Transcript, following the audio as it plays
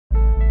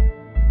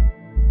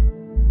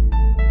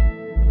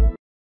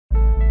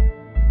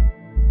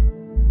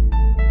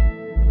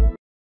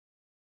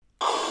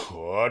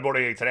Good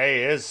morning.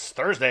 Today is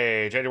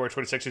Thursday, January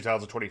 26,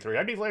 2023.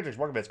 I'm Landry.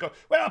 Market bets go.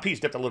 Well, Peace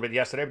dipped a little bit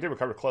yesterday, but did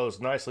recover close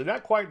nicely.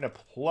 Not quite in a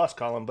plus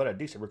column, but a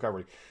decent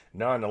recovery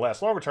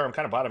nonetheless. Longer term,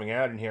 kind of bottoming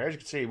out in here. As you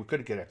can see, we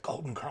could get a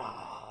golden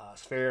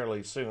cross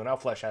fairly soon. I'll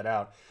flesh that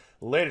out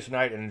later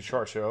tonight in the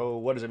short show.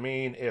 What does it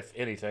mean, if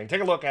anything?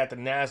 Take a look at the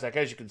NASDAQ.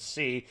 As you can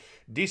see,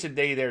 decent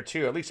day there,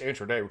 too, at least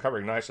intraday,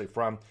 recovering nicely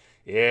from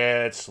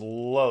its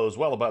lows,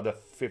 well above the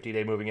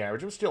 50-day moving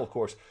average. It was still, of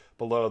course,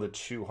 below the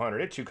 200.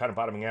 It, too, kind of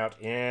bottoming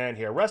out in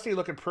here. Rusty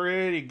looking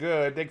pretty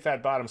good. Big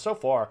fat bottom so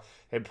far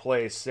in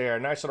place there.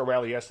 Nice little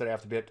rally yesterday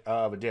after a bit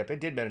of a dip. It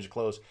did manage to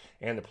close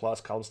in the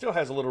plus column. Still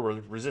has a little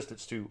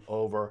resistance to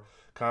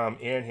overcome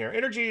in here.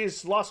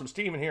 Energy's lost some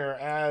steam in here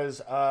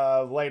as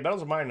of late.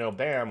 Metals of mine, no,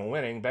 bam,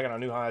 winning, banging on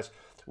new highs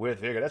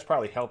with vigor. That's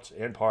probably helped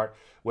in part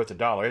with the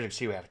dollar. As you can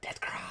see, we have a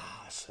death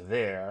cross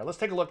there. Let's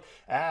take a look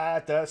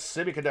at the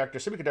semiconductor.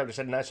 Semiconductor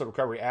had a nice little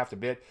recovery after a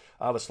bit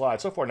of a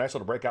slide. So far, nice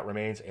little breakout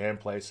remains in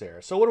place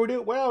there. So what do we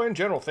do? Well, in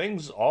general,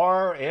 things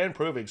are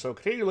improving. So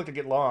continue to look to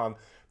get long.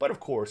 But of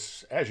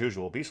course, as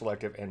usual, be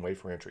selective and wait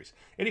for entries.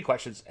 Any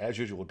questions, as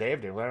usual,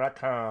 Dave,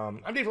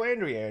 DaveLandry.com. I'm Dave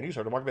Landry, and you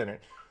heard the Market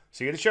Minute.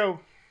 See you at the show.